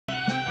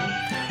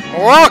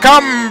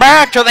Welcome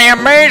back to the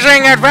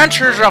amazing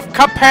adventures of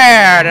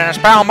Cuphead and his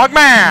pal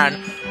Mugman.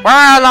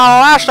 Where in the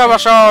last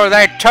episode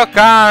they took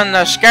on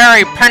the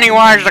scary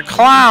Pennywise the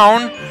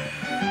Clown.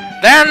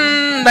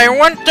 Then they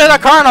went to the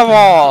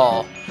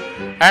carnival.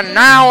 And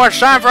now it's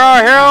time for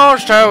our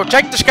heroes to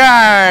take the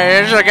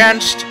skies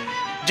against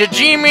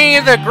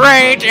Djimi the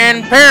Great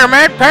in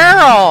Pyramid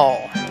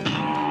Peril.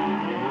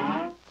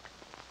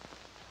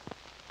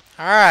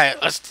 Alright,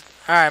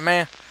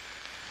 man.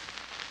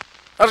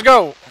 Let's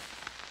go.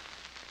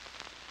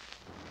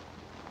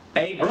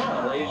 A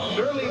brawl is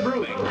surely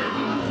brewing.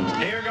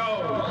 Here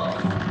goes.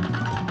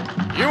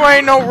 You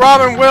ain't no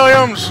Robin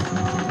Williams.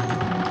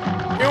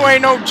 You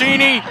ain't no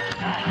Genie.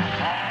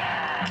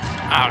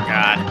 Oh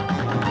God.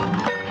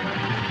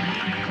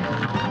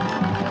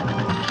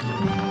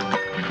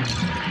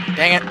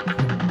 Dang it.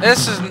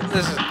 This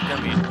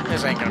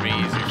ain't gonna be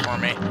easy for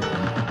me.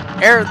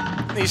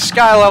 These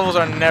sky levels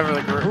are never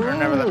the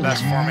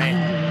best for me.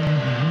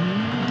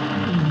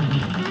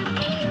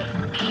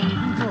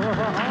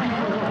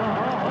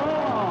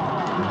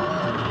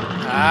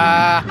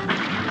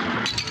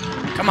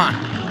 Come on.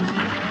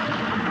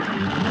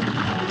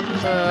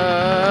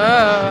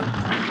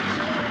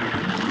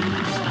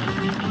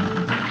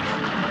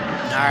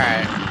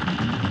 Alright.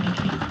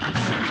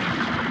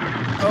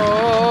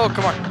 Oh,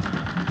 come on.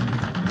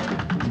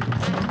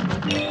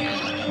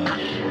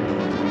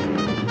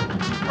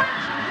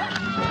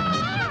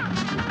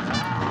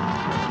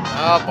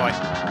 Oh, boy.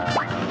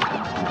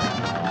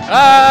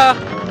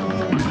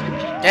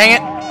 Dang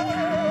it.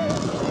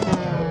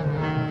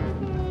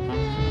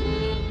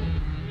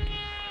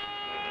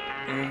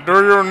 Do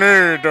you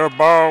need to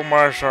bow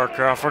my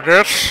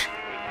sarcophagus?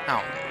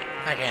 Oh,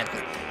 I can't.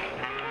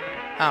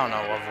 I don't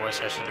know what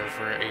voice I should do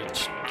for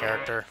each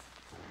character.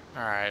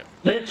 Alright.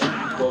 This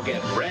will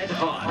get red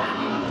hot.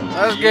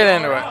 Let's get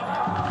into it.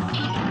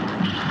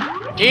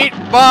 Eat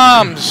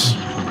bombs!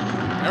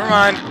 Never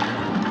mind.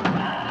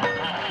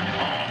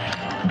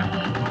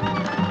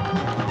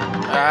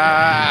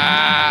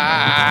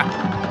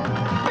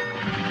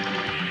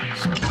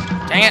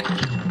 Dang it.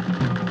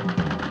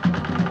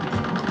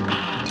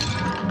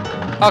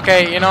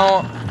 Okay, you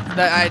know,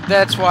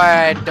 that's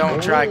why I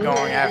don't try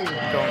going for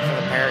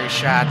the parry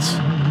shots.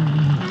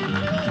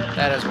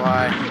 That is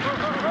why.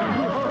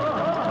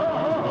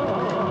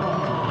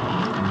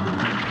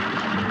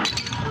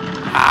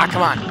 Ah,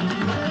 come on.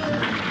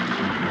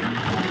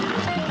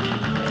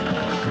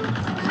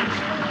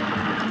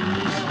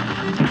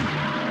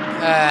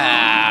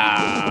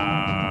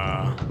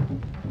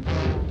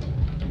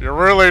 You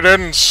really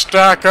didn't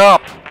stack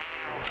up.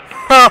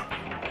 Huh.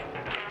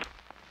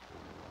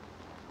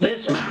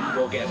 This match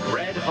will get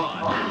red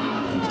hot.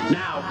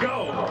 Now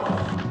go.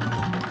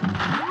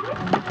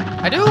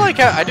 I do like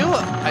how I do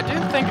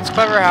think it's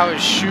clever how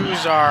his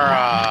shoes are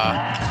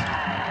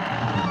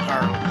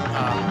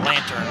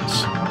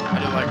lanterns. I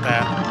do like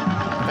that.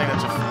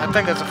 I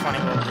think that's a funny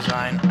little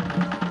design.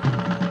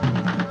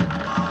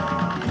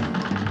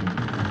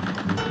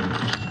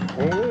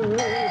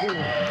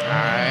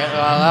 Alright,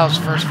 well, that was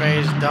the first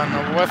phase done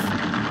over with.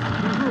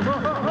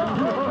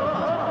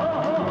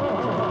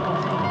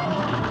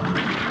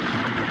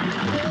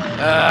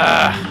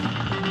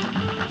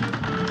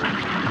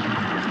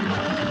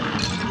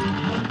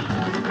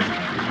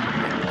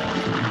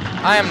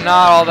 I am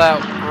not all that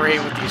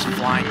great with these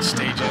flying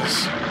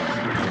stages.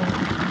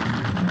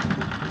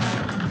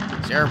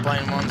 These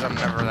airplane ones I'm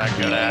never that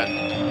good at.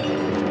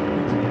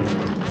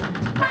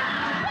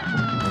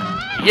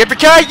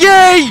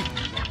 Yippee-ki-yay!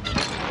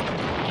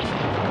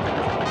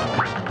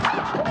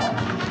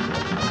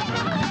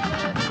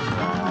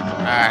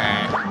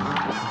 Alright.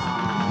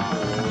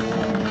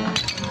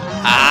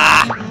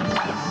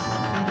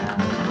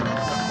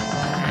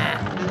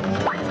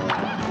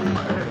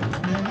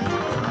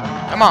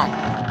 Come on.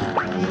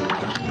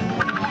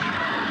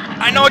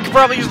 I know I could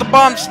probably use the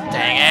bumps.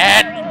 Dang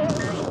it.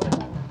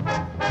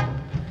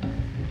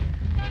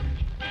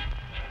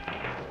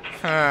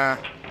 Huh.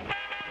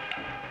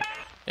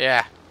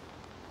 Yeah.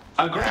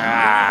 And begin.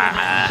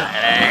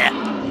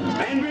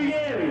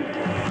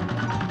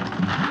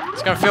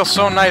 It's gonna feel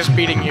so nice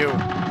beating you. Oh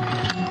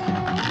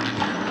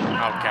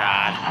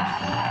God.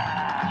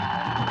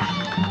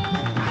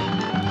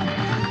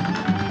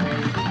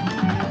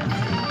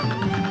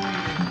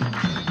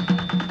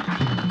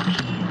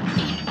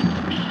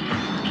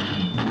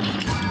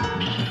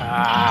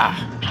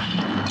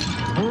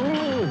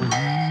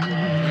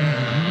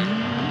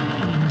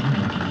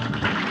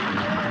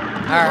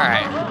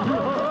 Alright.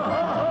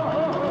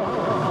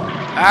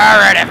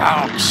 Alrighty,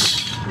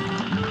 folks.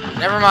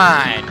 Never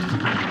mind.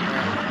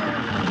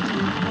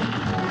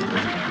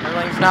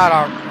 Everything's not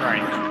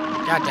alright.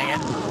 God dang it.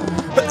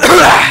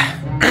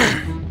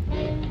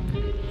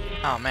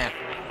 Oh, man.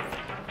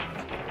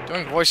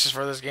 Doing voices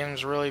for this game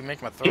is really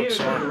making my throat Here's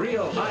sore. a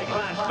real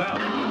high-class bout.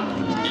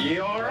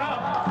 You're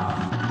up.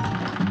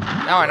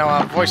 Now I know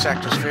how voice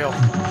actors feel.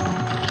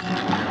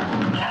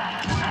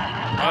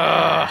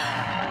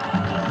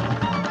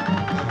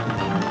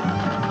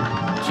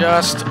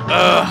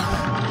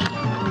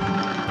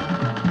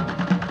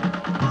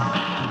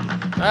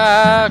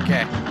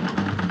 Okay.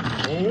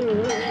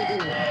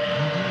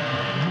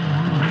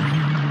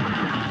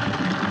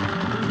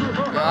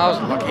 I was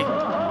lucky.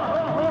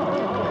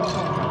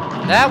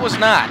 That was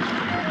not.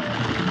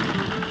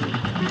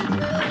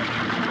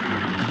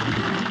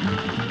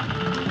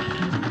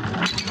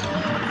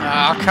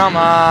 Oh, come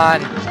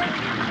on.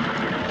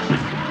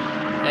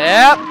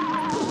 Yep.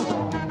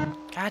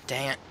 God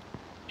dang it.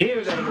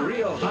 Here's a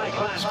real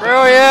high-class.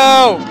 Screw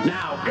you!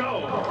 Now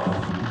go.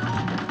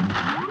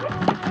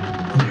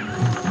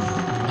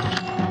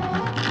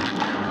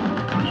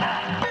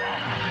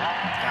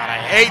 God, I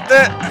hate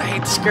that. I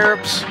hate the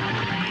scarabs.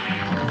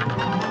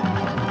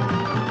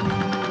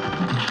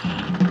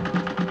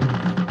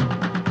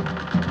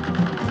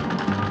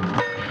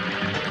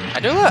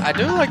 I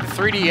do like the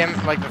 3D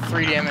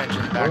image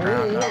in the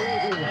background.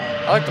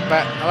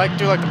 I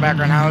do like the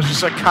background. How it's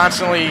just like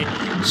constantly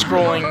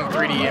scrolling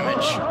 3D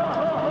image.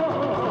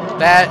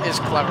 That is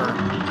clever.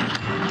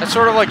 That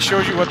sort of like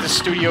shows you what the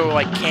studio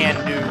like can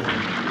do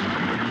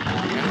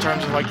in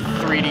terms of like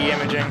 3D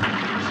imaging.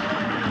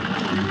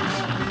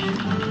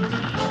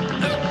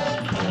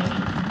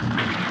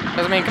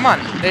 Because I mean, come on,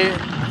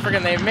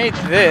 they made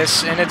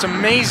this and it's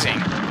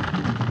amazing.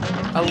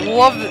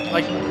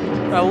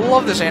 I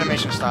love this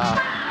animation style.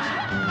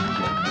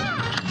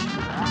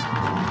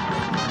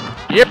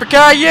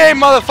 Yippee-ki-yay,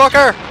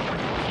 motherfucker!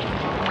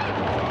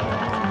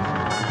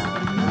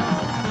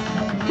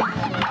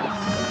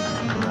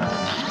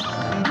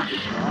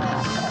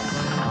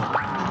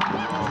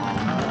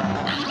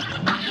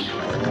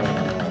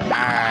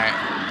 Alright,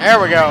 there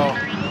we go.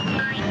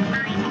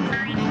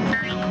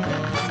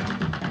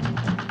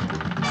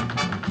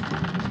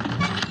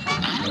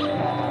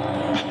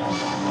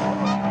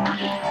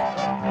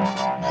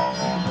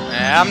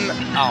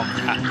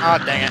 Oh,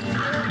 dang it.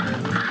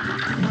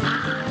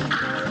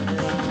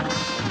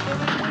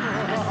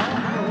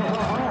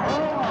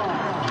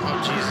 Oh,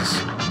 Jesus.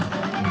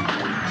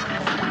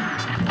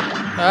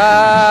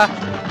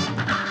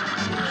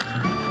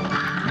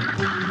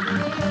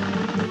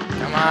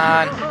 Come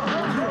on.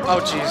 Oh,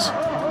 jeez.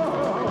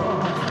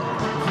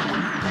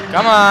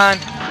 Come on.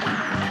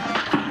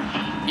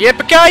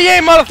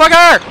 Yippee-ki-yay,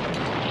 motherfucker!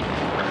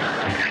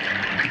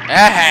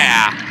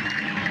 Yeah.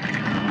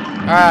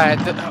 Alright.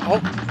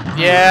 Oh.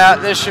 Yeah,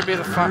 this should be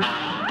the fun.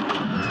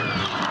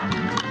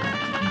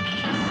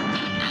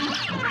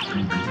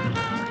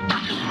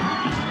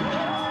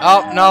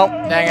 Oh no,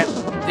 dang it.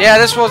 Yeah,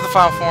 this was the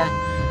final form.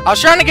 I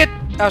was trying to get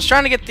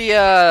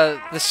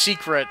the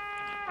secret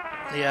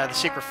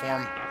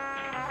form,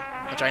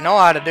 which I know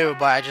how to do,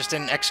 but I just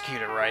didn't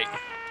execute it right.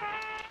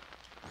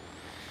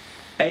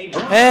 And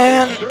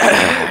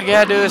I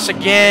gotta do this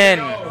again.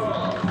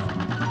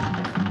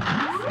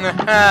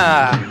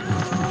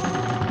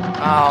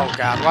 Oh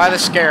god, why the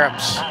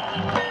scarabs?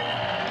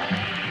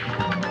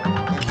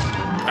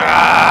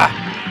 Ah!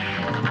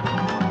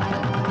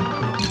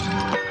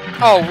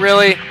 Oh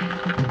really?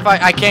 If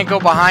I can't go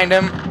behind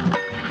him?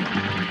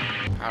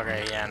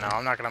 Okay, yeah, no,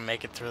 I'm not gonna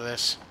make it through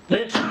this.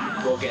 This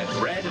will get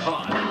red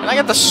hot. Can I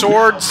get the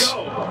swords?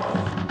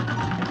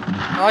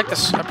 I like the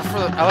swords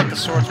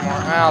more.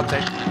 I'll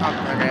take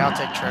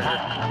treasure.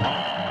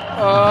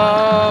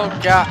 Oh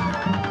god.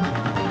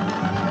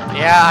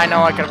 Yeah, I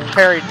know I could have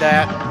parried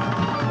that.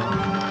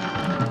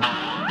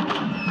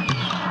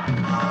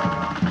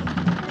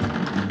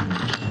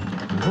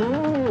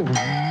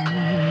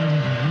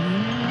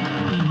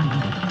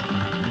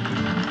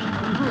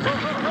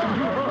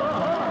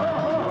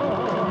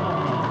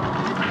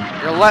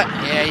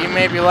 Yeah, you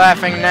may be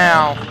laughing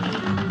now.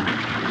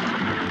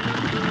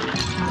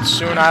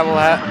 Soon I'm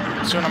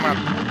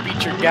gonna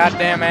beat your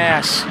goddamn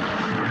ass.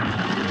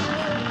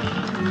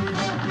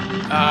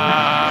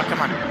 Come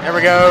on. There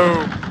we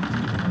go.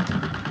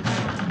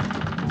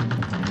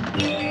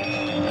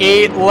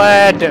 Eat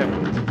lead.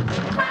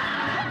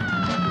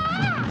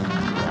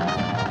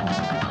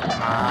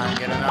 Come on,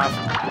 get enough.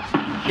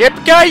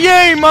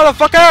 Yippee-ki-yay,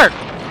 motherfucker!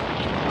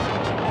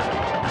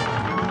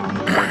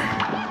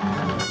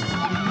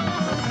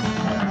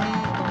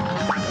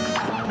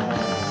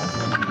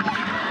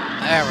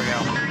 There we go.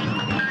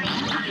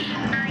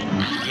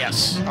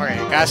 Yes. Okay,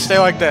 gotta stay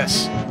like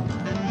this.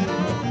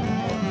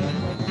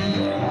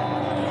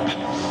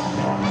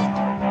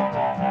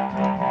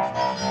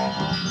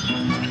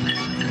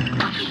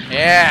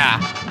 Yeah.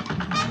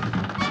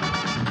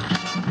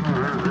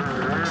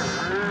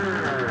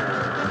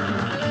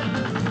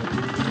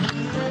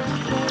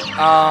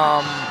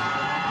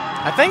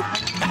 I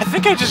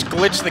think I just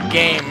glitched the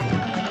game.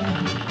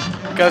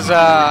 Because,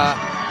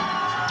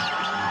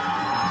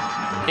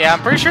 yeah,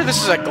 I'm pretty sure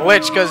this is a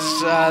glitch,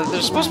 because,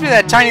 there's supposed to be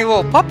that tiny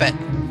little puppet.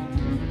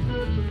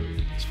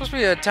 It's supposed to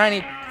be there's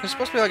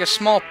supposed to be like a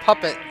small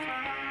puppet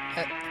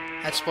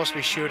that's supposed to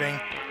be shooting.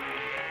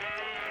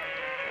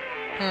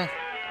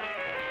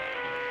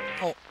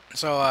 Oh,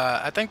 so,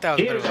 I think that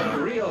was a bit of a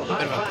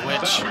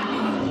glitch.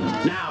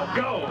 Now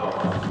go.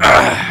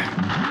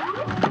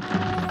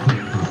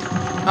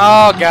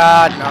 Oh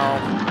god, no.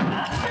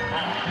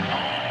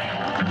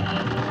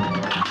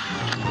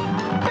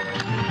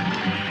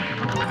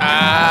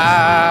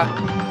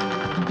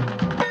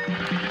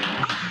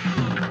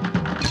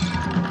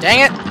 Dang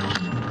it!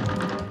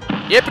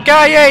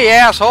 Yippee-ki-yay,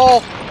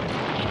 asshole!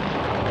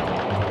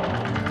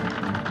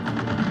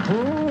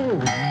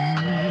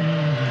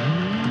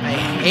 I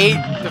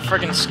hate the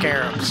friggin'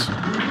 scarabs.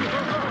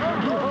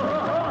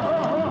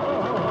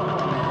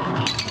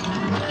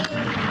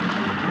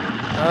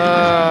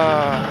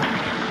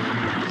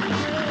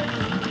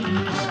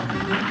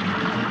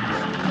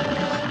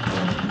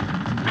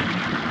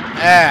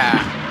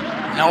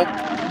 Nope.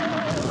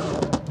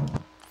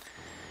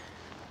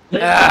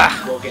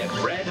 We'll get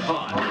red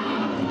hot.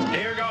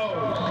 Here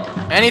goes.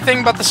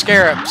 Anything but the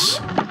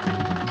scarabs.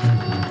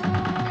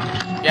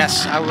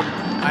 Yes,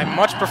 I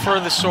much prefer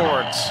the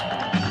swords.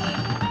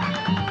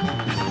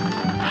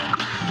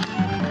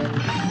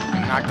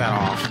 Knock that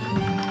off.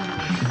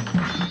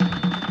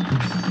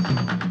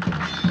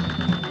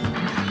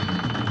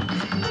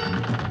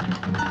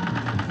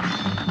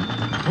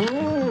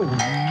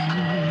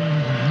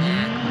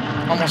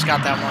 Almost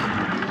got that one.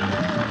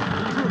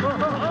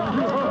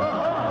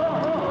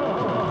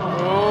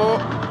 Oh.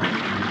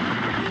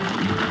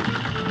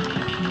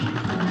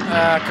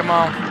 Come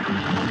on.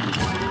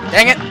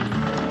 Dang it.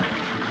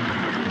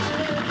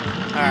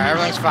 Alright,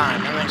 everything's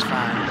fine. Everything's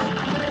fine.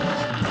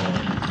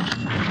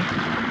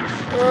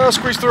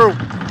 Squeeze through.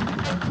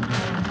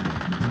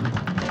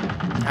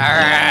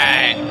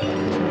 Alright.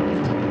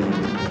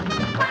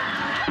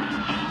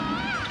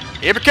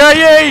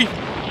 Yippee-ki-yay!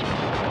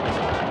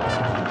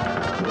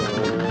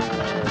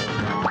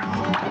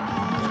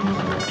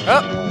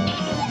 Oh!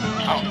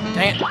 Oh,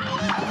 dang it.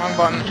 Wrong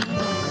button.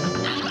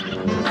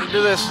 Let's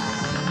do this.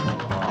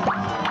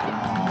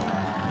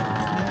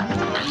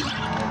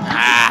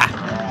 Ah!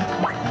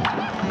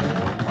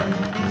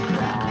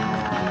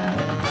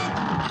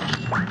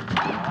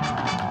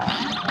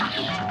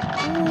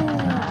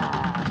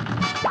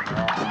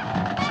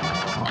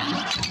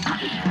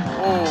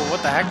 Oh,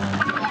 what the heck?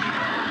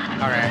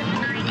 Alright.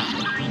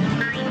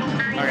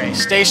 Okay,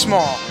 stay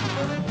small.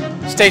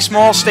 Stay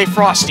small, stay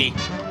frosty.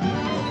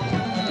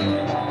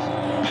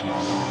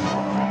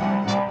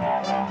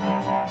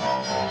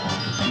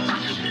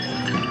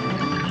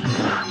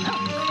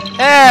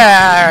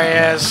 There he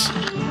is.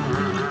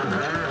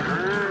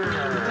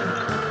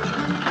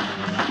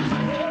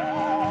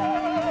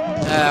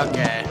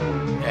 Okay.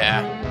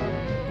 Yeah.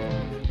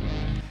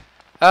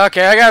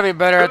 Okay, I gotta be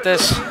better at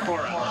this.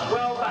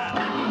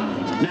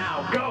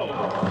 Now go.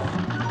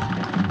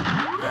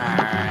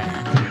 Alright.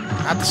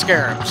 Not the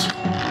scarabs.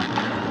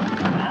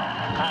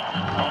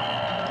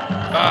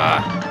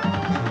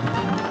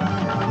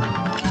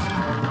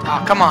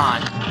 Oh, come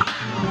on.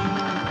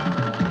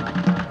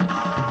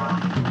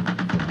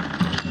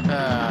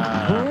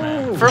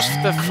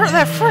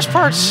 That first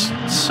part's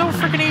so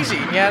freaking easy.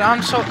 Yeah,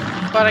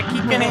 but I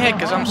keep getting hit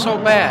because I'm so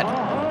bad.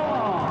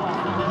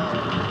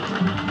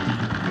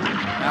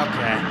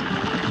 Okay.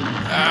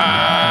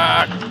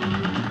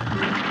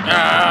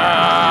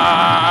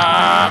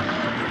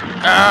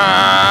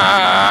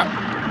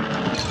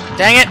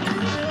 Dang it!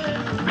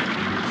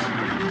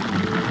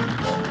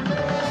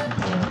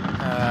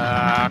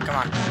 Come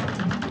on.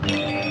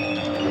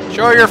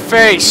 Show your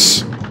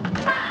face!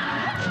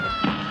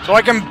 So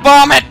I can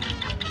bomb it!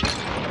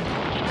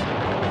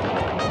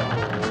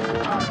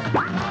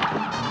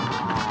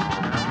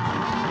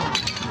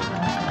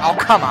 Oh,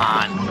 come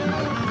on.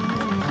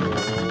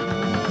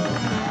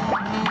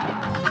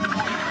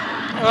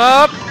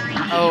 Up!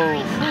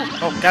 Oh.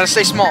 Oh, gotta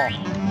stay small.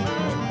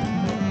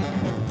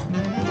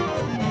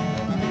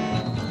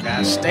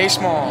 Gotta stay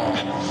small.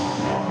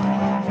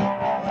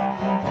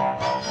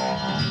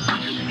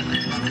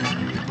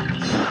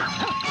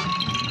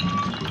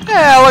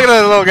 Yeah, look at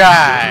that little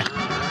guy.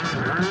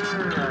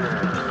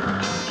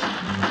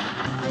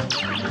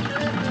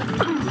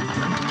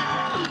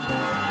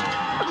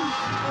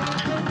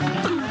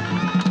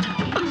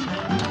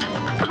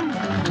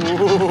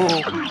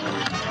 Ooh.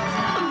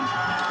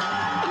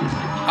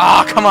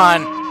 Ah, come on.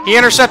 He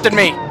intercepted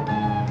me.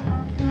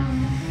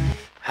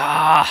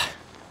 Ah.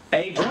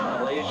 A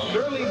brawl is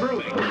surely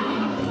brewing.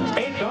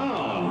 It's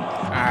on.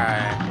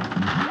 Alright.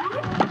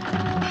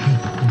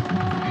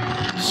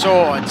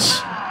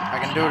 Swords. I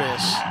can do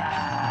this.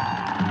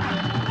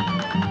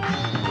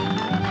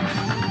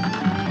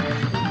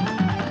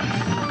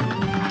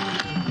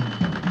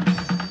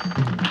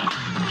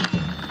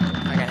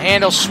 I can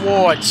handle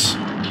swords.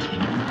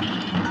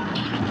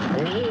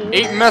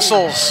 8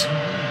 missiles.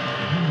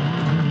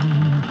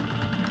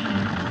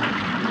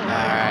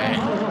 Alright.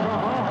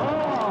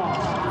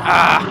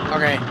 Ah,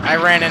 okay. I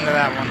ran into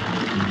that one.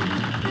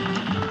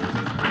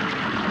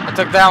 I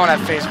took that one at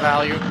face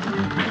value.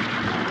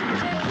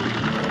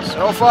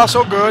 So far,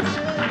 so good.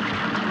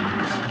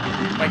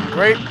 Making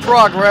great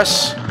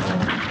progress.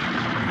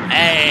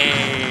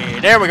 Hey,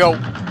 there we go.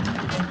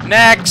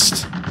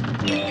 Next.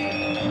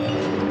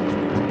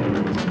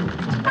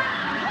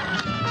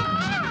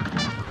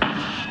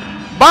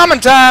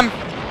 Bombing time!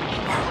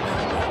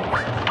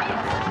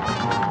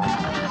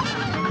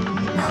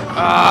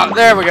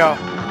 There we go.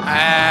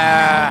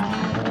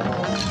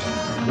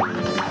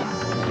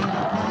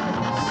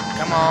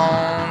 Come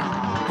on.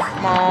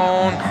 Come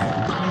on.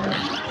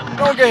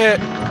 get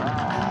hit.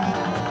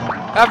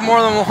 Have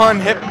more than one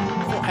hit.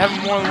 Have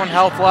more than one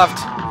health left.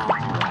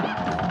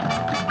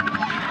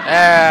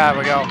 There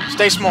we go.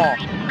 Stay small.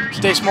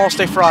 Stay small,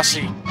 stay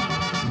frosty.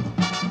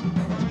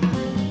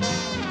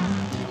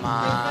 Come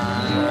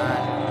on.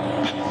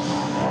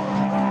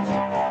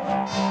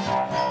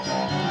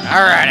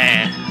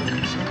 Alrighty.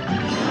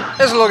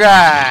 This little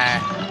guy.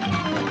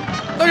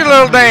 Look at the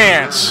little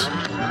dance.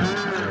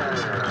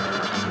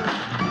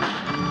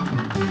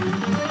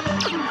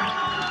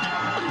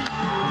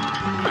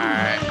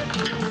 Alright.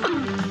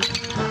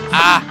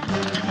 Ah.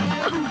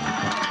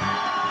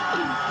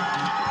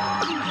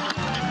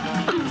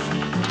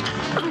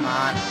 Come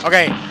on.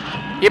 Okay.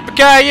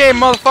 Yippee-ki-yay,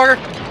 motherfucker.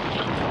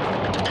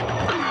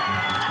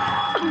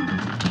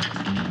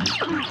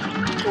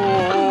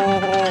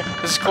 Oh,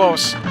 this is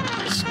close.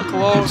 This is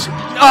close.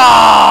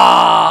 Ah!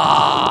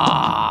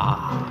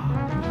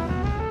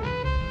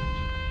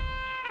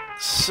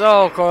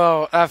 So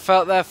close. That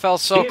felt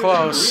so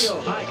close.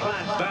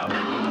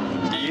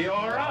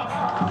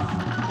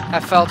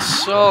 That felt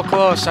so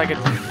close. I could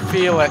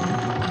feel it.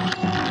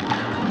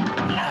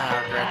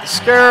 Ah, grab the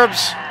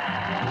scarabs.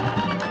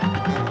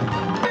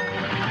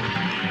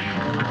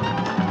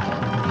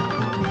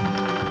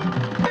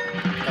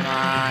 Come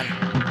on.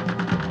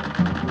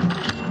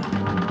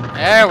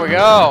 There we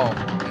go.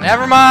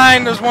 Never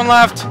mind. There's one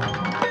left.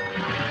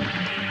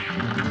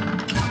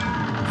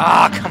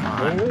 Ah, come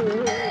on.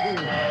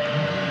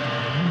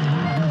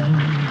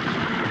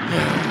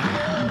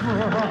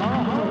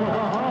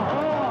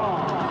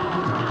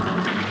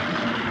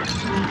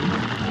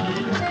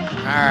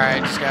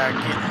 Alright, just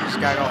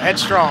gotta go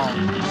headstrong.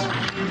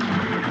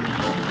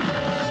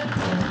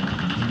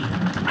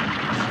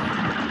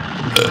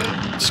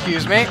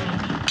 Excuse me.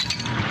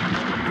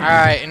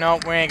 Alright, you know,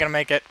 we ain't gonna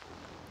make it.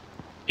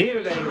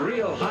 Here's a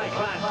real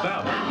high-class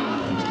bout.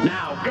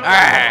 Now go.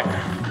 Alright.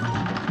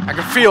 I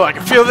can feel it. I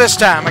can feel it this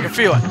time. I can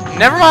feel it.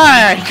 Never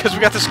mind, because we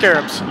got the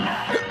scarabs.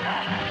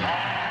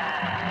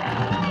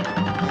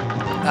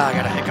 Ah, I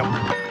got a hiccup.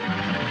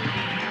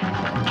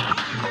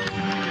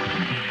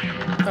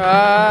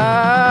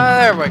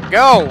 There we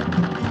go.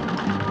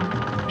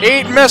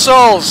 8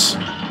 missiles.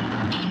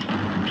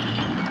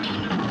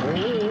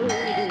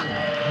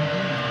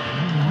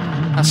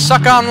 I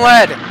suck on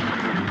lead.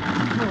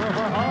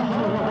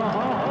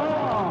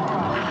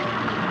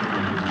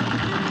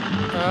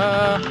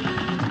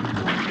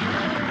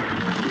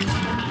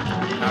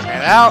 Okay,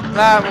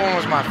 that one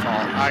was my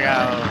fault. I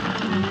got.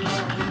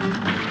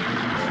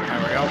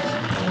 There we go.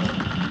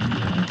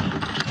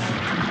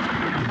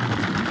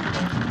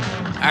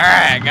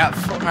 Alright, got.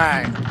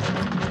 Alright.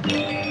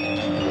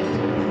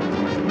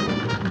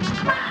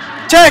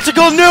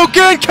 Tactical nuke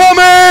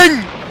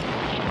incoming!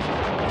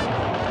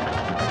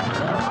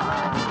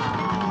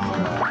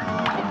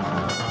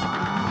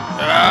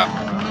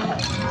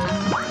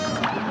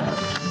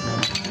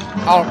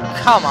 Oh,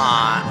 come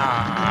on.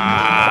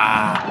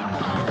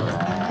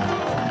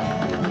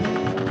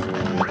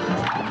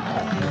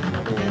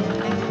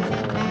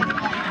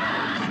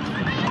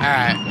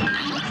 Alright.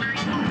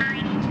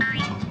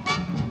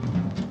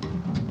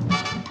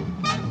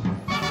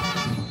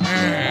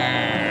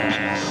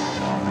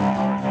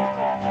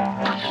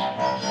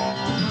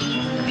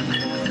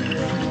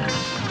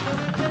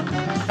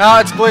 Oh,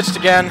 it's glitched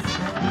again.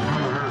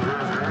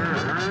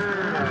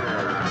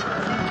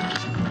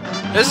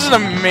 This is an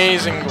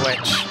amazing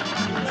glitch.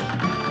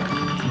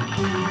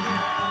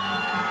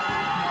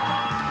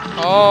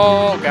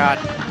 Oh, God.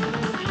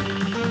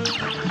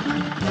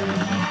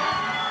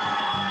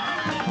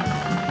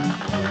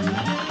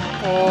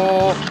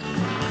 Oh.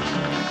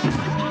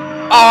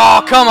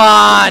 Oh, come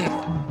on!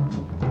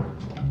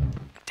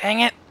 Dang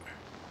it.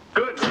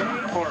 Good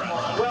game for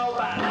us. Well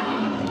done.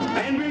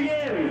 And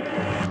begin.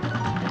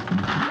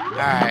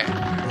 Alright.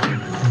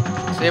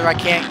 See if I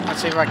can't.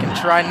 Let's see if I can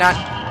try not.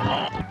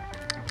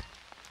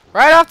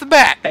 Right off the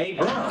bat.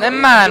 Never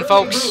mind,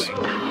 folks. It's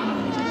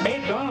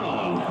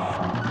on.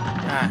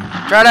 Alright.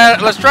 Try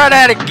that. Let's try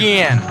that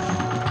again.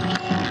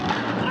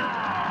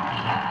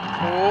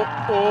 Oh,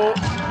 oh.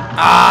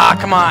 Ah,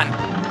 come on.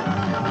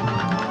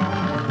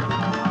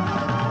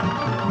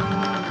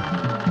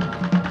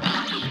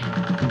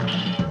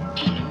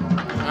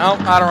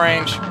 Nope, out of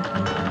range.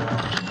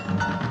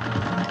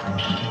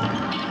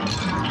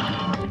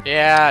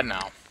 Yeah, no.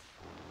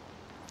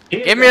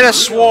 Give me the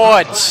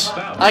swords.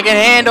 I can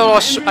handle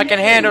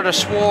the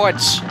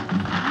swords.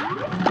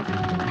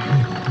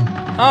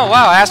 Oh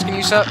wow! Ask and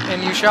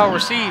you shall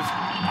receive.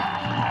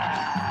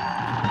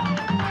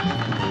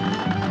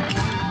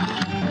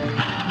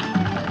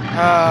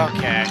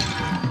 Okay.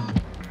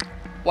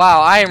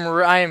 Wow, I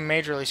am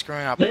majorly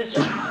screwing up. This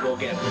round will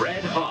get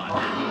red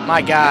hot.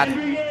 My God.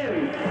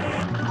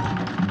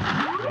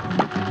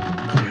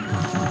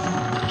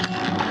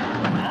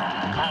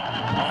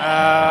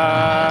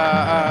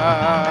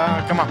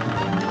 Come on.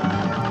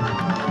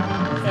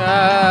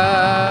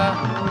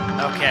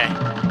 Okay.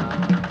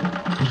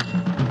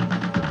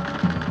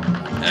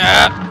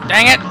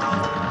 Dang it!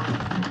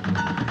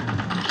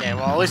 Okay,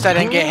 well at least I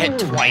didn't get hit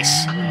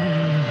twice.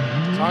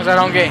 So long as I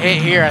don't get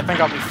hit here, I think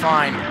I'll be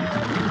fine.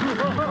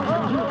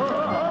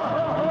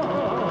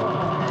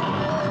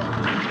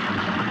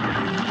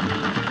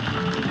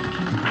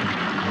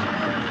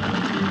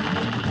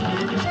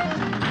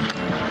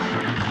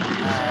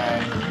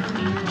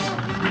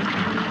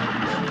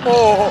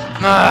 Oh,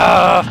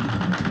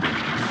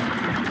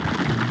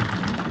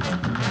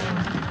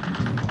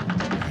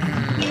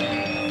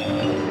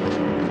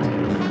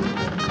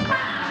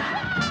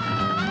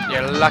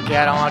 You're lucky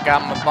I don't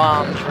got my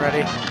bombs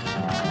ready.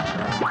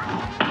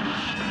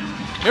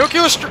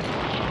 Nuclear streak!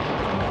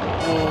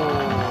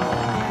 Oh,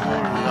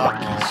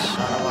 lucky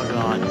son of a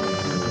gun.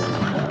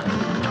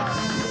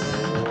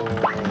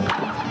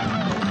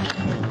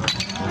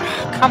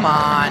 Come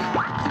on.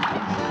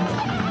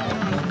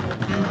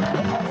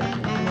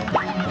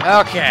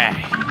 Okay.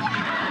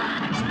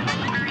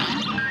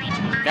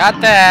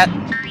 Got that.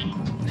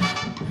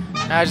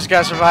 Now I just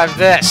gotta survive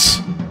this.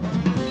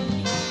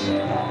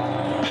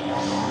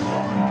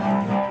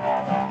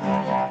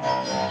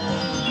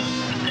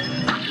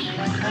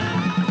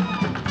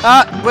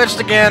 Ah,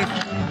 glitched again.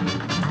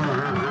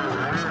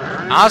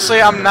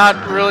 Honestly, I'm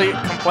not really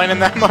complaining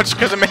that much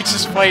because it makes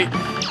this fight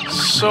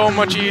so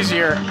much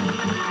easier.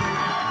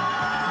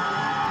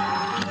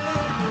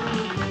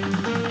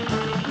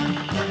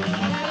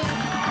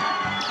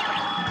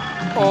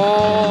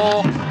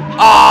 Oh.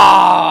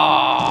 Ah.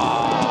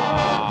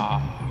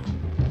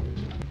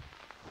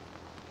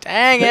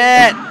 Dang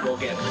it.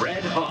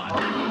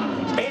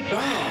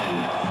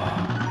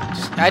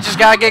 I just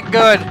gotta get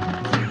good.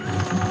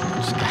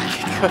 Just gotta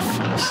get good,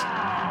 folks.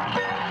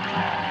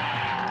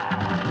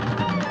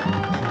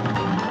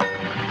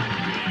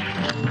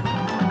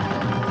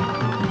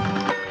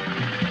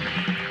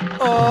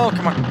 Oh,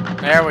 come on.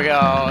 There we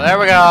go. There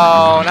we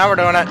go. Now we're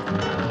doing it.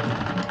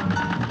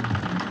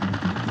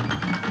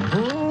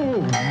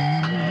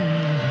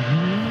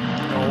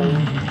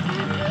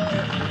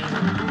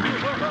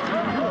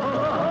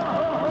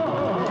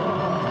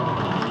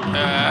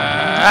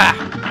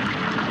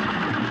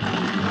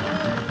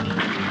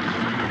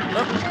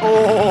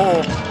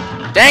 Oh,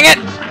 dang it!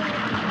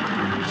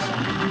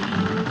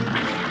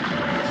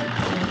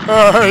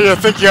 You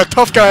think you're a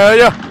tough guy, are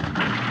you?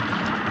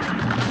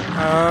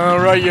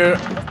 Alright, you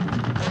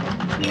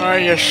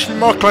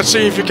schmuck. Let's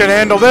see if you can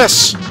handle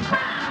this. There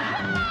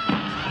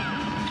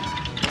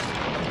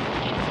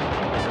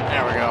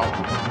we go.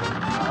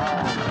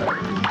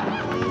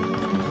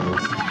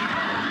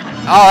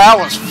 Oh, that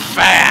was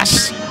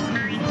fast.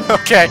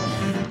 Okay,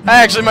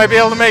 I actually might be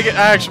able to make it.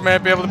 I actually might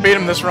be able to beat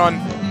him this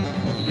run.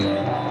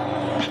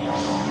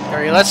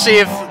 Alright, let's see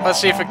if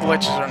it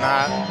glitches or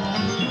not.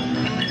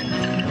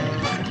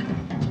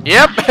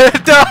 Yep,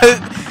 it does.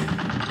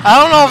 I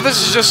don't know if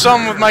this is just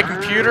something with my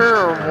computer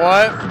or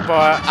what,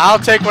 but I'll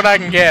take what I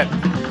can get.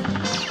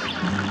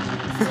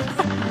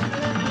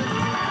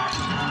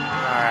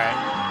 Alright.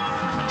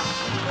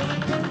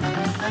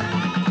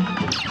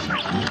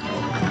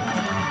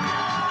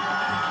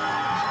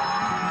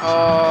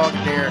 Oh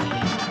dear.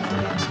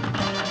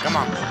 Come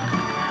on.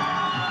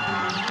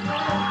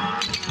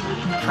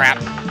 Crap.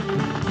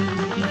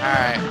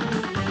 Alright.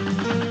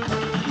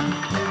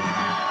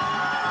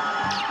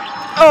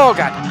 Oh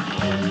god.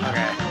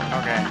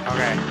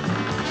 Okay.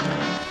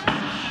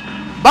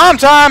 Bomb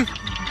time!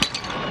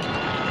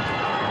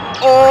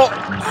 Oh!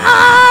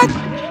 Ah!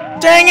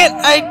 Dang it!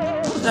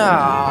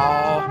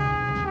 Oh.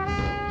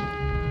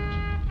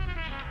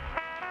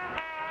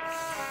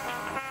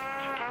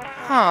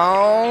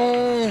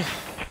 Oh.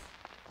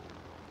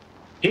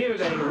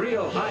 Here's a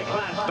real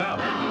high-class bout.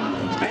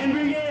 And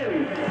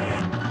begin!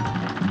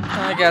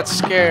 I got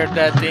scared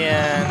at the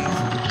end.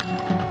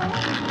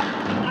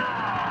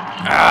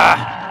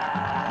 Ah!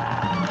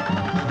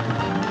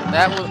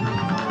 That was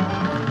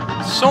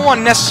so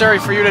unnecessary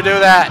for you to do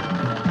that.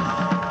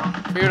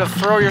 For you to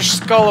throw your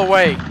skull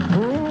away.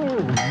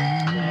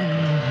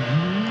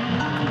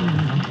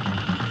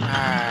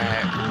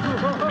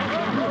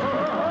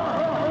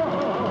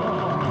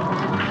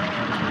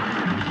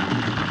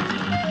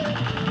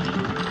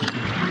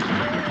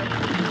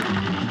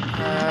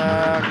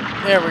 Alright.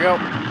 There we go.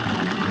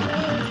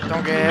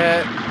 Don't get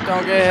hit.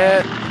 Don't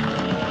get hit.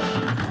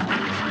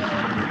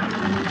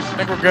 I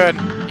think we're good.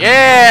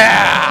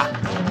 Yeah!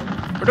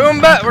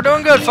 We're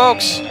doing good,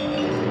 folks.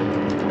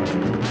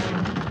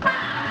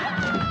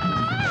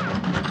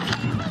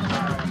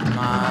 Come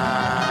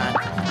on.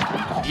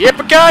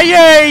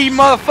 Yippee-ki-yay,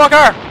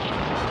 motherfucker!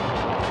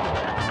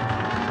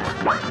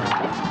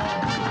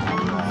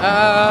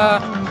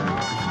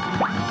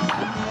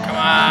 Come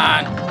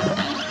on.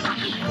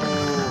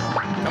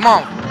 Come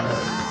on.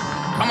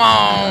 Come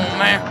on,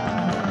 man.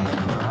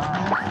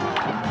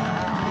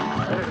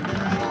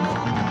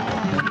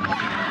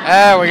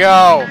 There we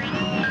go.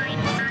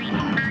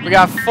 We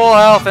got full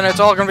health, and it's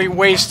all gonna be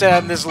wasted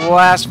at this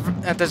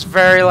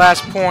very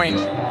last point.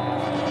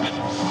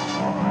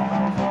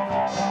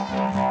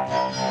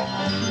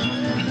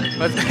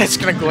 But it's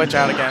gonna glitch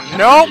out again.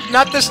 Nope,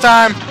 not this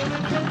time.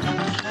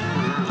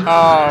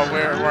 Oh,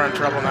 we're in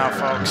trouble now,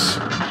 folks.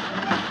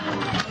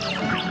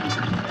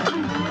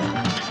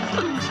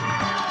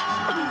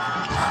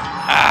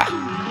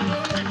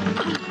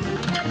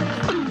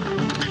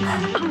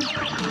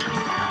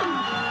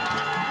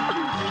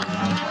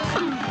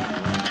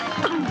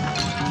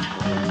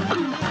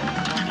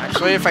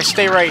 Actually, if I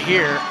stay right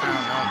here, I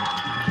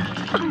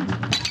don't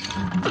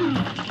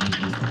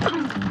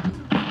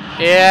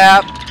know.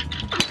 Yep.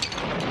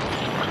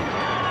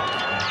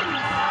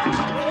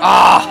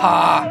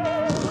 Ah!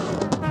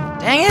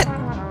 Dang it!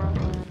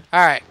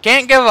 All right,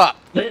 can't give up.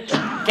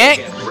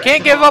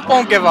 Can't give up.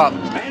 Won't give up.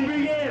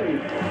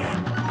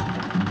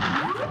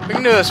 We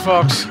can do this,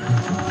 folks.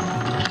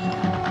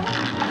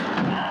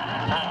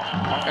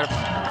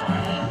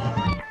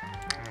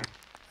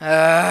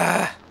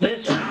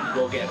 This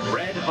will get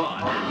red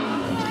hot.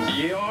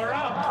 You're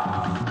up.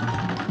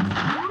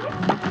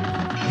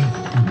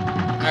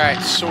 All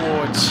right,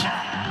 swords.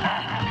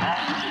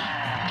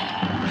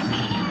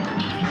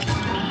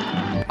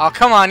 Oh,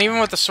 come on, even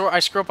with the sword, I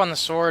screw up on the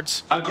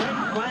swords. A great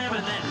slam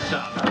and then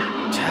some.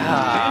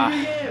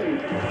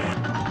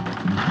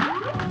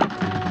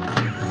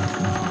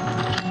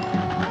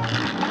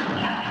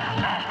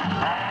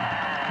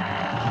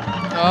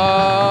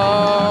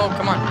 Oh,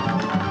 come on.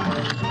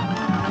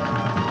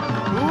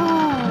 Ooh.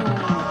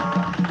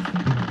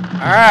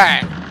 All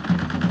right.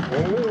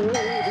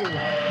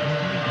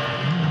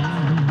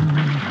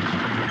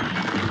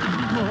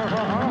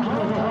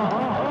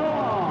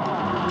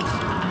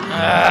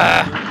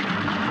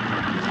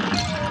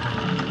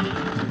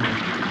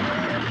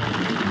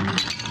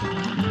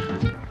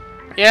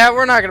 Yeah,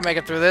 we're not gonna make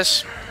it through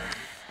this.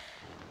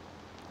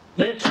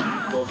 This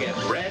will get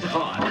red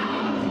hot.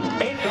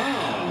 It's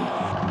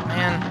on.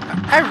 Man,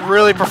 I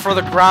really prefer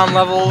the ground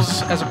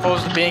levels as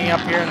opposed to being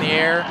up here in the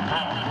air.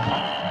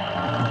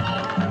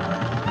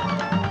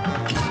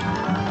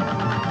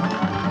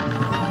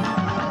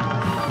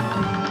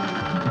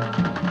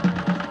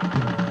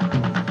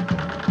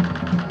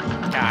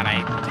 God,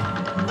 I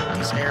hate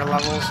these air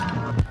levels.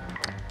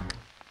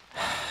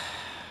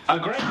 A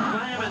great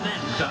slam and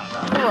then some.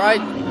 All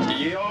right.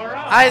 You're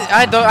up.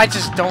 I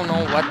just don't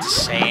know what to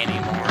say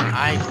anymore.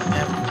 I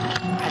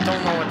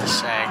don't know what to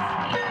say.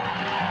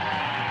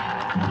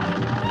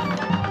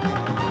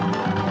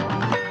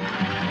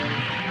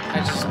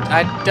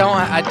 I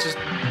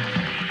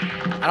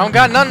don't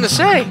got nothing to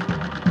say.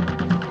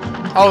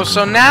 Oh,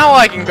 so now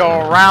I can go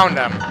around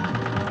him.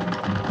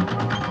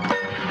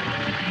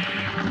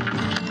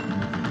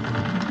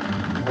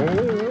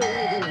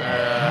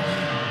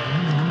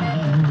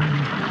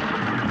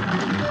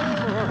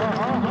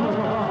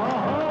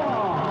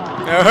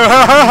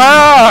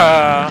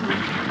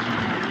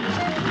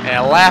 Yeah,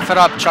 laugh it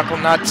up, chuckle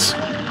nuts.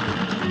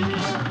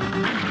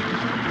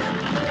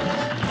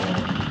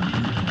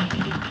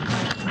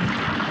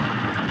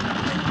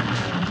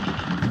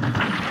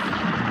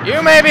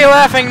 You may be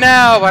laughing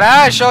now, but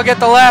I shall get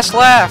the last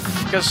laugh,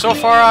 because so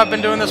far I've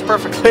been doing this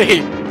perfectly.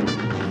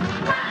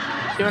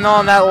 Even though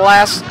in that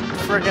last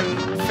friggin'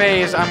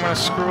 phase, I'm gonna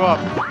screw up.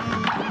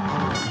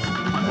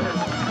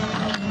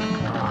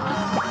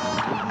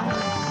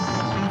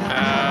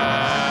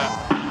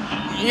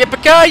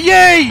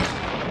 Yippee-ki-yay!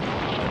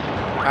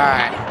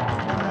 Alright.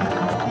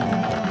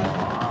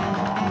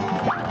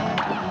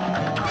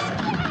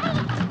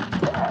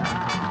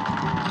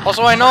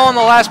 Also, I know in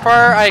the last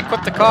part I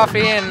equipped the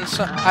coffee and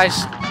so I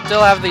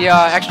still have the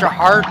extra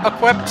heart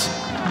equipped.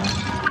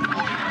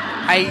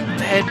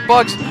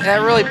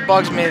 That really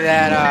bugs me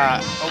that,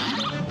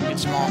 oh,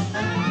 it's small.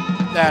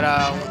 That,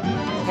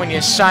 when you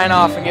sign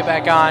off and get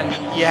back on,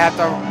 you have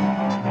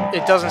to,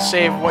 it doesn't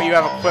save what you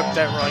have equipped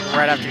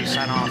right after you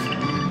sign off.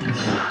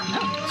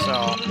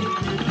 So,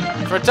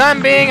 for the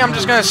time being, I'm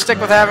just going to stick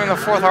with having the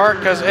 4th heart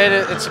because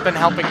it's been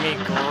helping me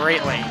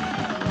greatly.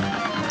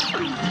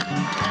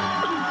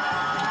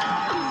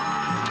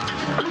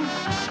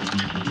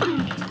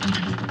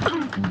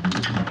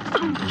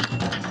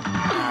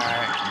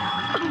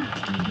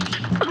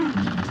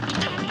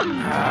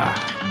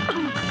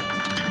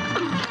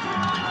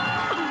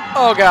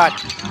 Oh god.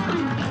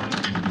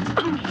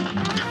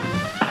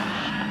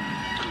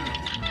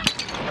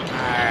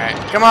 Alright,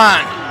 come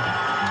on.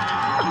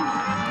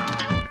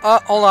 Oh,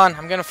 hold on,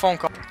 I'm getting a phone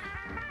call.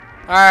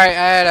 Alright, I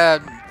had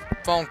a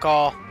phone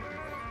call.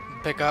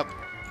 Pick up.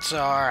 So,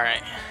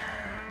 alright.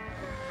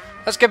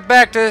 Let's get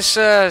back to this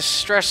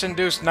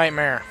stress-induced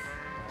nightmare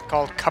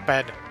called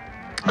Cuphead.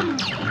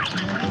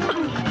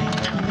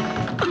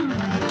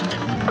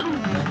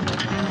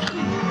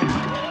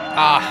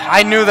 Ah,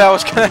 I knew that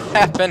was gonna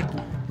happen.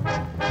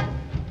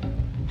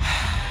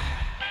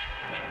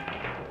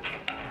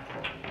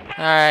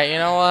 Alright, you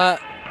know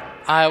what?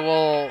 I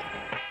will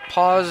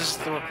pause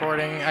the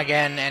recording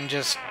again and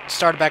just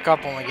start it back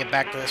up when we get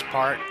back to this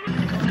part.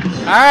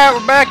 Alright,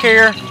 we're back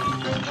here.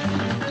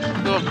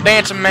 Little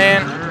dancing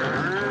man.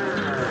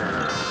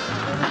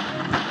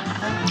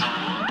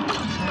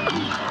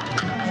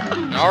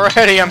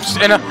 Already I'm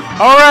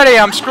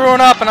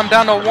screwing up and I'm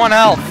down to 1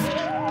 health.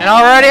 And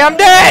already I'm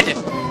dead!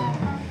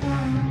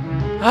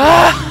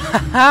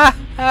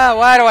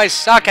 Why do I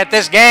suck at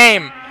this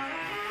game?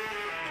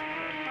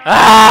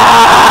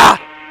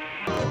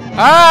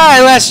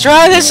 Alright, let's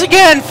try this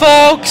again,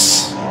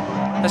 folks!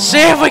 Let's see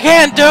if we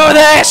can't do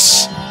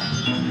this!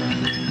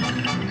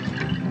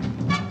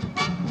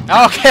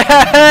 Okay,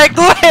 I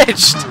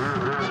glitched!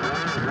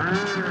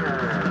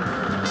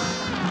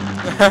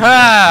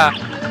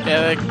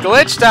 Yeah, it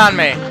glitched on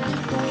me.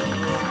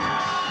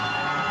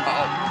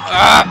 Uh-oh.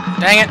 Ah,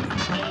 dang it.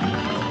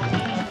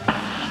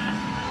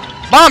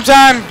 Bomb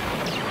time!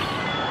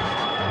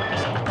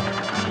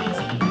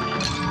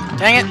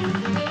 Dang it.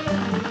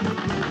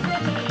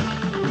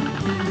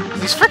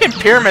 These freaking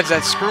pyramids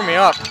that screw me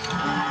up.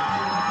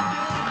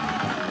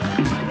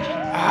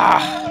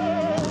 Ah.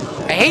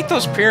 I hate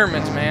those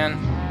pyramids, man.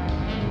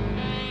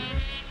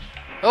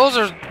 Those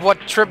are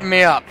what trip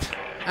me up.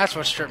 That's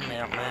what's tripping me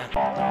up, man.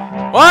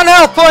 1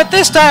 health point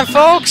this time,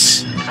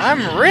 folks!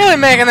 I'm really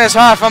making this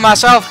hard for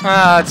myself.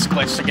 It's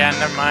glitched again,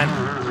 never mind.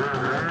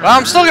 Well,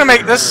 I'm still gonna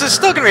make this is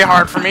still gonna be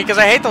hard for me because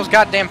I hate those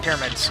goddamn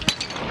pyramids.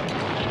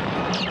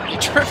 They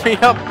trip me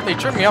up. They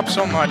trip me up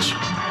so much.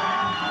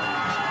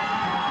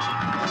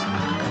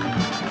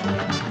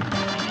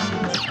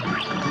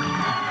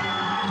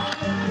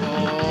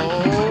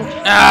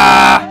 Oh.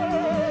 Ah!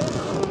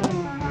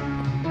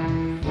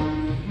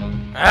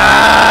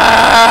 Ah!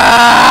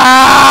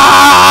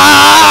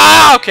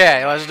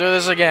 Okay, let's do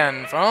this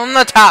again from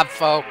the top,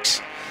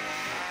 folks.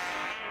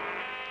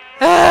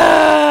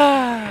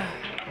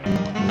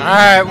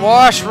 Alright,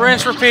 wash,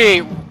 rinse,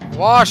 repeat.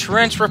 Wash,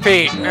 rinse,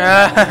 repeat.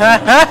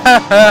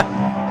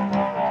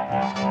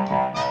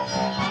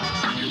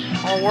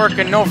 All work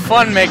and no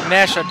fun make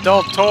Nash a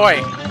dull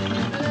toy.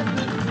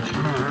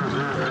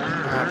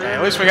 Okay,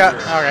 at least we got...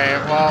 Okay,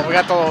 well, we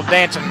got the little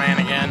dancing man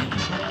again.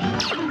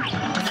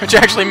 Which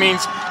actually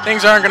means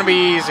things aren't going to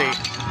be easy.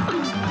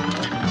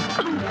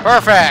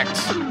 Perfect!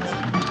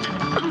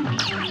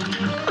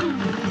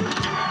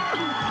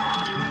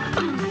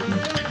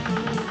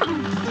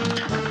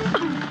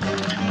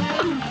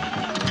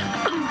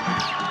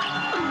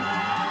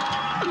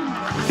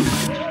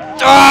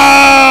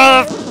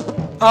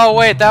 Oh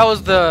wait, that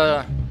was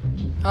the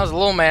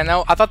little man.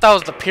 I thought that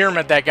was the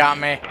pyramid that got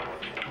me.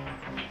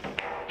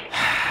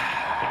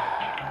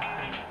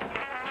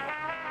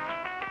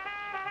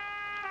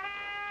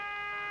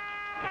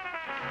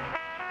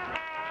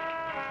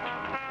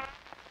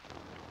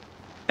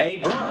 A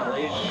brawl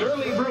is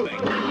surely brewing.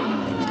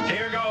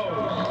 Here goes.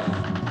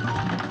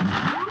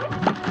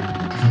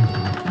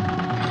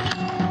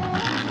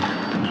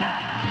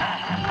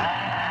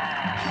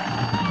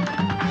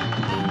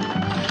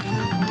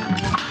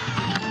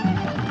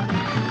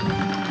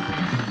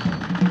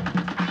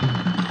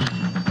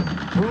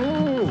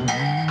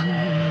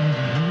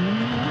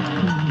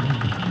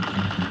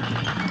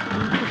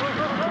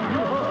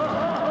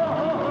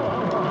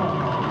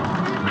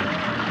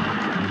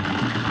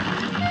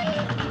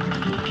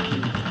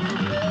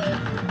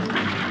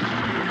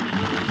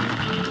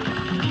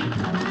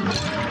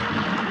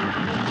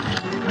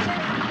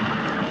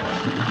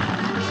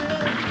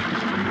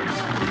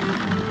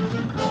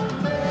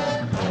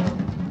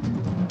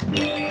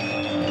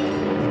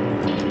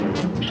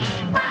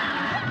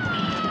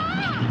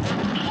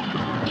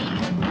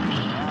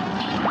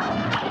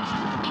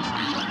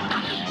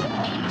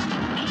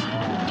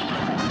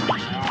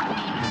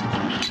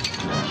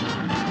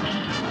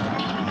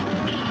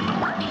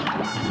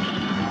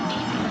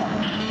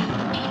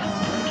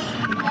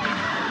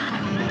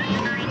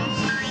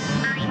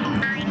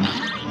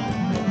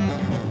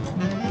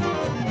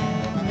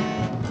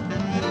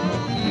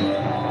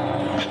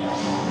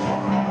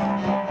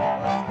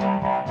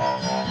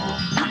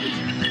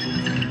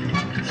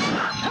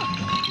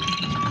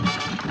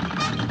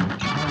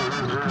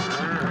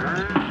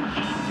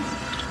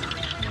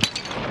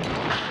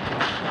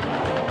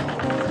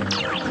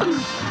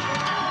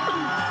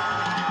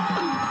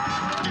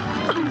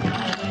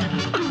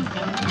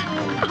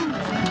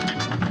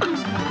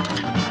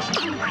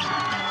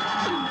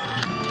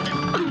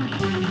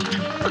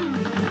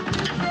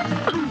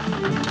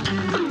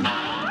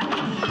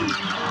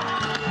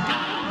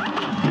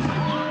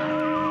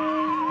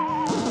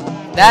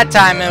 That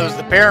time it was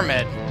the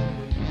pyramid.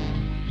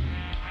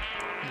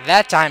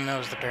 That time it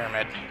was the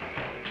pyramid.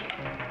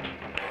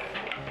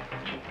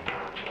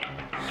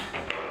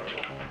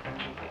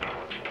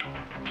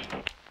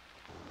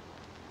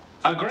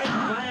 A great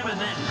slam and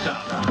then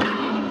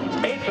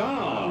some. It's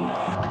on.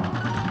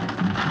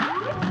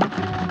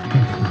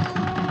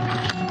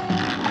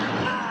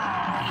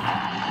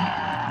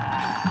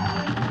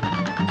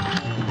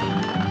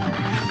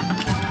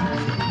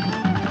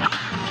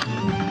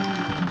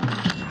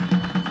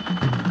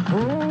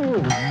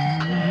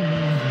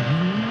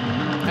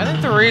 I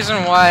think the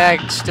reason why I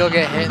still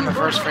get hit in the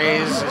first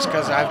phase is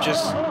because I've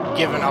just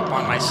given up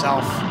on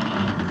myself.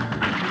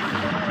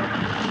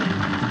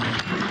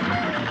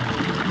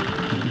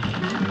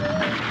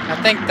 I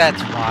think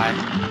that's why.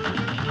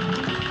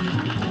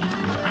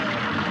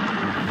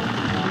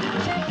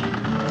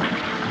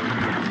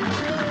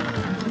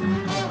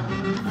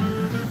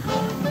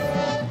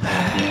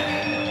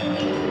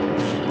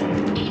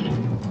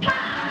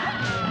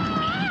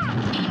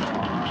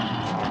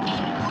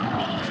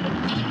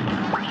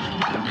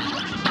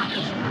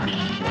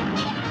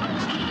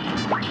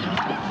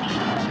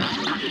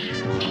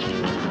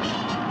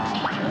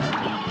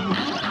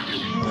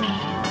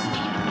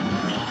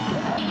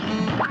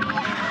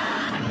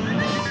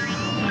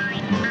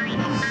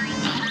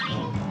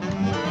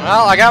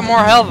 Well, I got more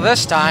health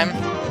this time.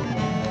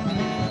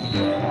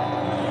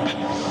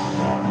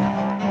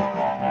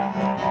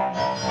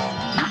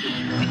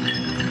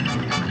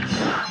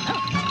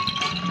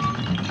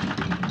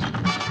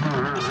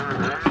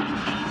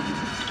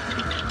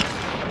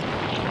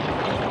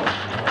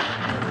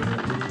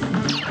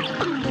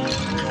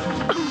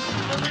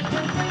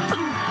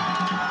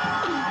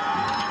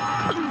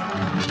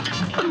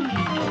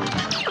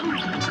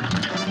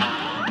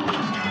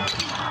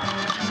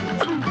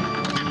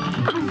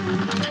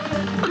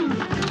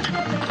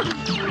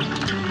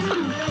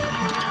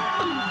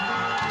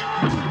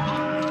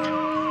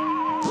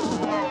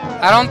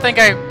 I don't think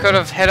I could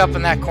have hit up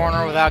in that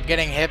corner without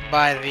getting hit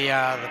by the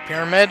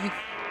pyramid,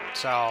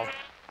 so...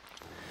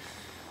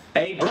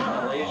 A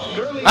brawl is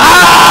surely...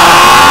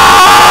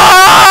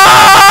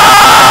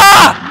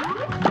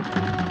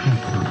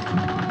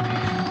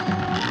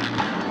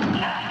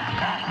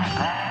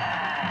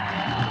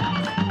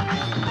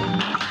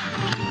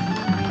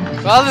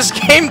 Well, this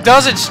game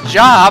does its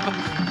job.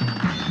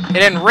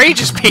 It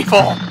enrages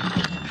people.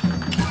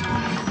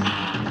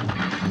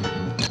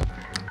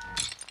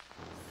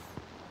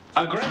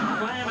 A great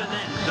slam and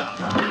then some.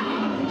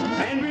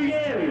 And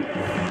begin.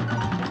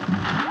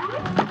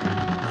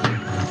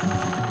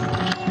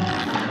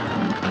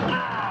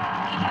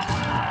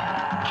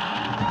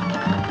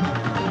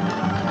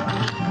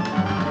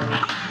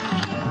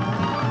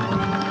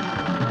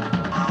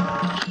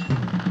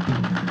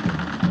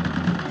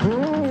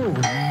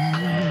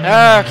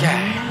 Okay.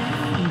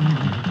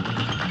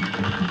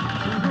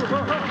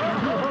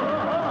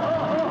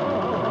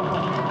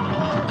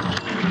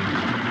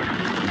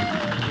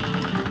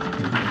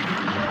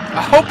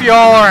 I hope you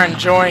all are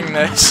enjoying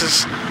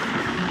this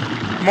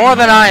more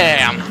than I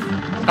am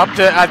up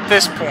to at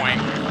this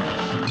point.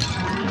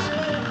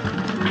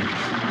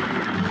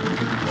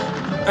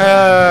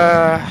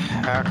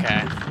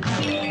 Okay.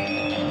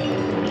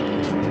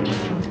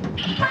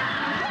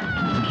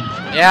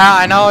 Yeah,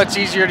 I know it's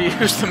easier to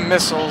use the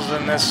missiles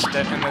in this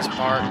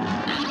part.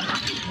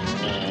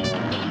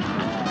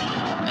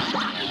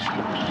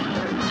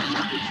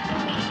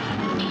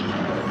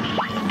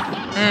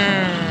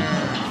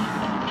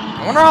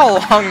 I wonder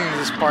how long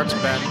this part's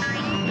been.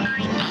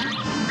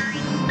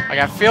 Like,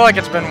 I feel like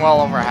it's been well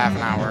over half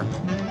an hour.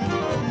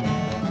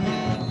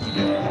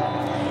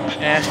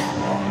 And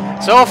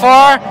so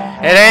far,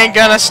 it ain't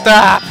gonna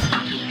stop.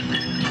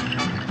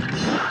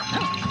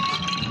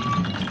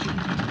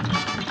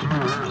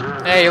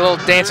 Hey, you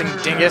little dancing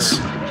dingus.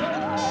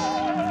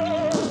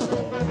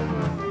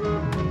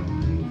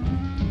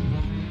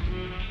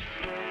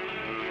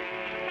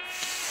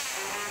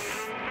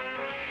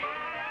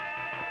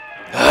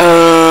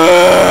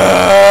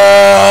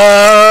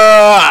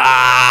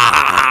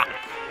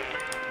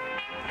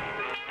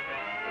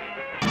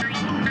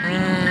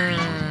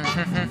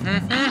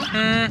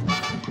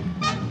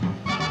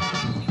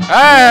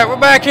 Alright, we're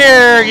back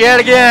here yet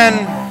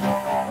again.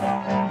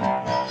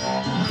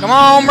 Come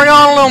on, bring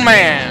on, little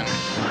man.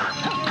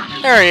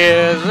 There he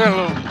is, that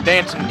little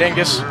dancing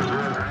dingus.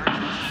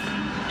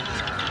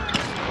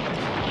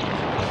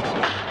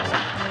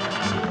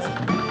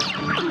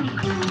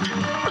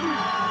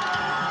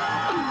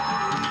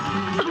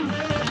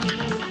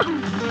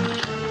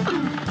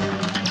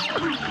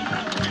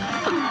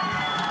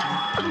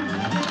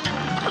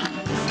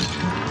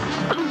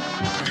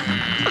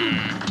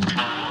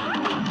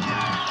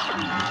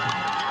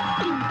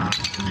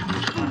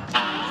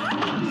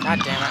 God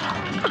damn it.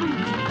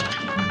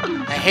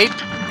 I hate...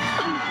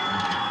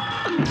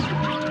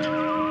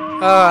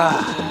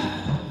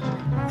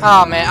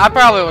 Oh man, I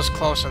probably was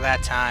closer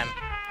that time.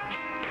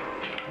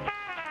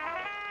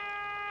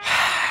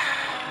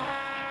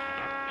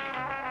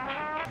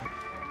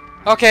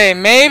 Okay,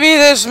 maybe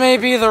this may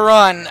be the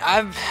run.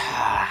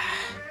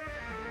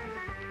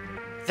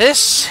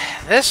 This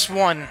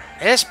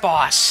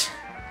boss.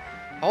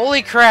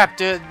 Holy crap,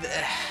 dude.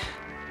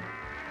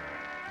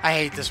 I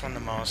hate this one the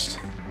most.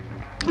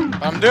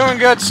 But I'm doing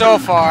good so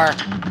far.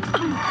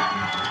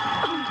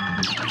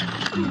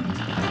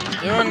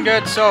 Doing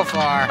good so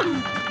far.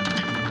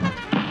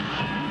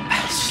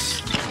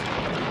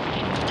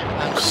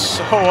 I'm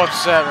so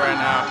upset right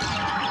now.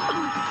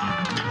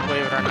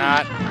 Believe it or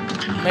not.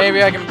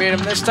 Maybe I can beat him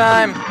this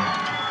time.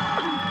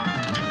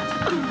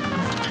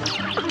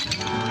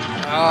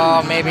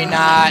 Oh, maybe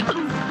not.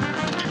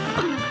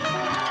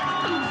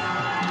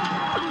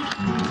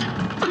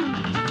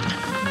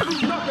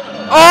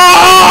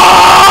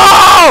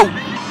 Oh!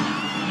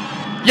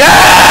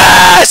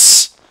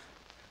 Yes!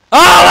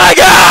 Oh my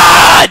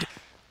God!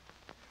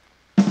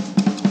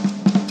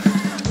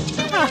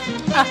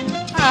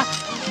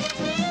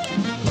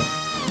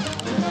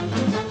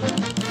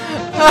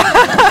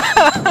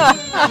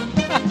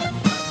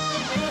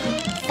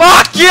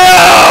 Fuck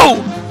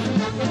you!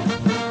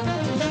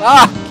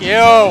 Fuck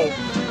you!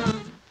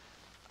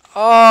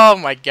 Oh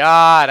my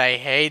God, I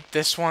hate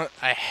this one.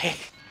 I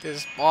hate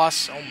this boss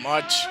so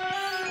much.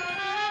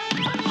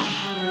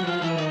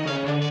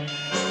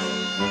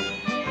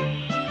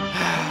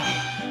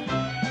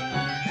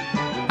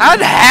 I'd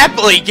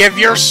happily give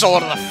your soul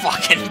to the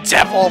fucking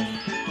devil.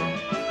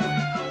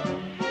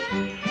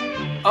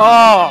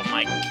 Oh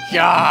my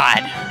god.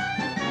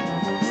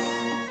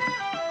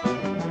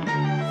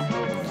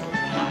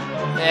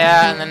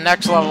 Yeah, and the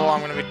next level I'm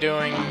gonna be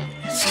doing,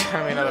 it's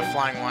gonna be another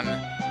flying one.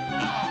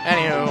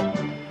 Anywho,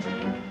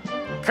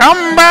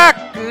 come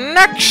back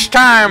next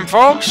time,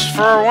 folks,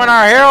 for when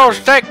our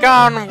heroes take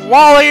on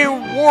Wally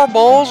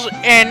Warbles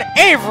in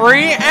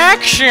Avery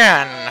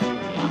action.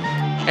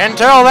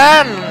 Until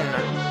then,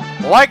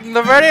 like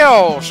the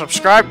video,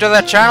 subscribe to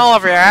the channel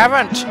if you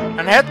haven't,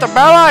 and hit the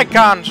bell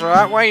icon so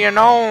that way you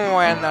know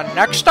when the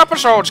next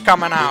episode's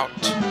coming out.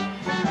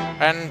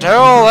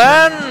 Until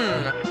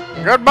then,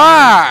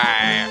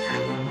 goodbye!